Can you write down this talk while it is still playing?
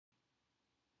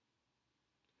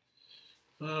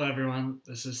Hello everyone,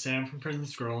 this is Sam from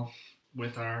PrismScroll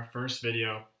with our first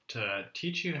video to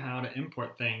teach you how to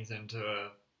import things into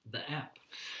the app.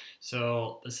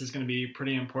 So this is going to be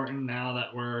pretty important now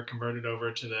that we're converted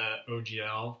over to the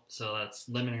OGL, so that's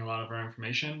limiting a lot of our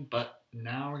information, but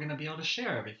now we're going to be able to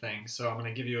share everything. So I'm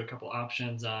going to give you a couple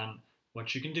options on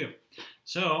what you can do.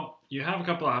 So you have a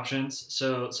couple options.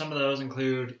 So some of those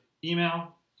include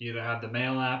email. You either have the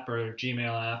Mail app or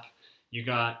Gmail app. You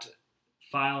got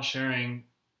file sharing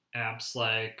apps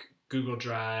like Google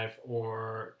Drive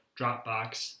or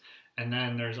Dropbox. And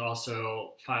then there's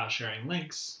also file sharing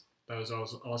links. Those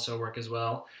also work as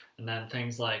well. And then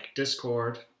things like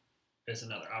Discord is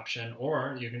another option,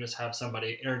 or you can just have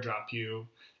somebody airdrop you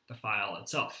the file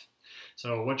itself.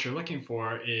 So what you're looking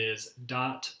for is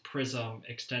 .prism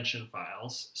extension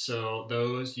files. So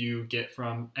those you get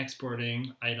from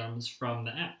exporting items from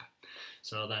the app.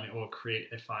 So then it will create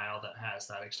a file that has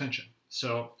that extension.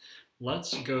 So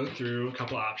let's go through a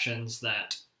couple options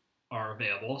that are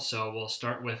available. So we'll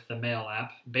start with the Mail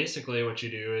app. Basically what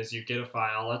you do is you get a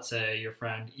file. Let's say your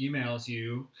friend emails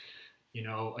you,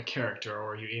 a character,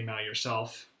 or you email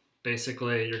yourself.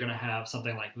 Basically you're going to have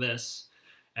something like this,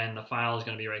 and the file is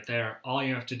going to be right there. All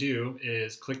you have to do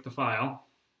is click the file,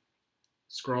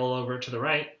 scroll over to the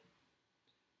right,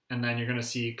 and then you're going to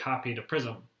see copy to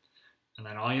Prism. And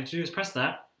then all you have to do is press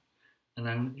that, and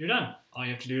then you're done. All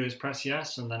you have to do is press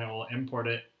yes, and then it will import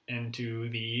it into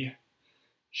the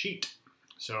sheet.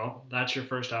 So that's your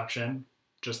first option,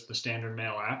 just the standard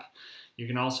Mail app. You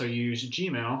can also use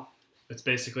Gmail. It's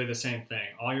basically the same thing.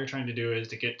 All you're trying to do is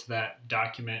to get to that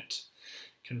document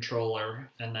controller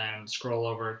and then scroll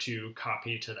over to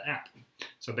copy to the app.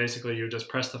 So basically you just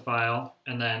press the file,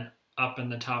 and then up in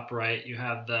the top right you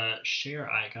have the share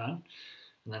icon,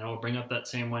 and then it will bring up that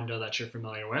same window that you're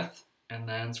familiar with, and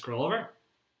then scroll over,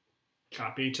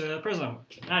 copy to Prism.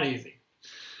 That easy.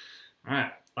 All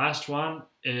right, last one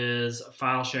is a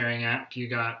file sharing app. You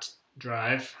got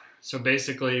Drive. So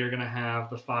basically you're going to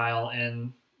have the file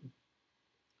in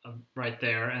right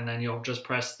there, and then you'll just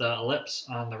press the ellipse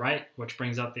on the right, which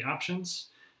brings up the options,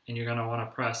 and you're going to want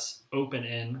to press open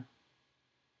in,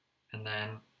 and then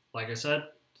like I said,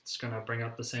 it's going to bring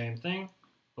up the same thing,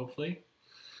 hopefully,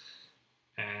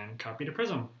 and copy to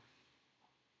Prism.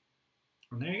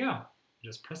 And there you go.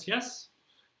 Just press yes,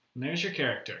 and there's your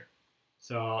character.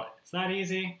 So it's that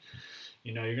easy.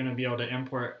 You're going to be able to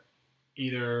import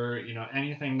either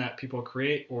anything that people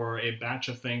create or a batch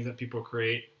of things that people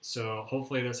create. So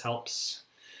hopefully this helps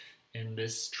in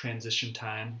this transition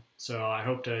time. So I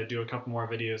hope to do a couple more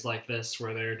videos like this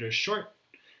where they're just short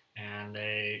and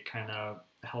they kind of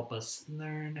help us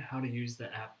learn how to use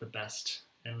the app the best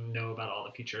and know about all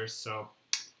the features. So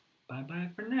bye bye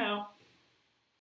for now.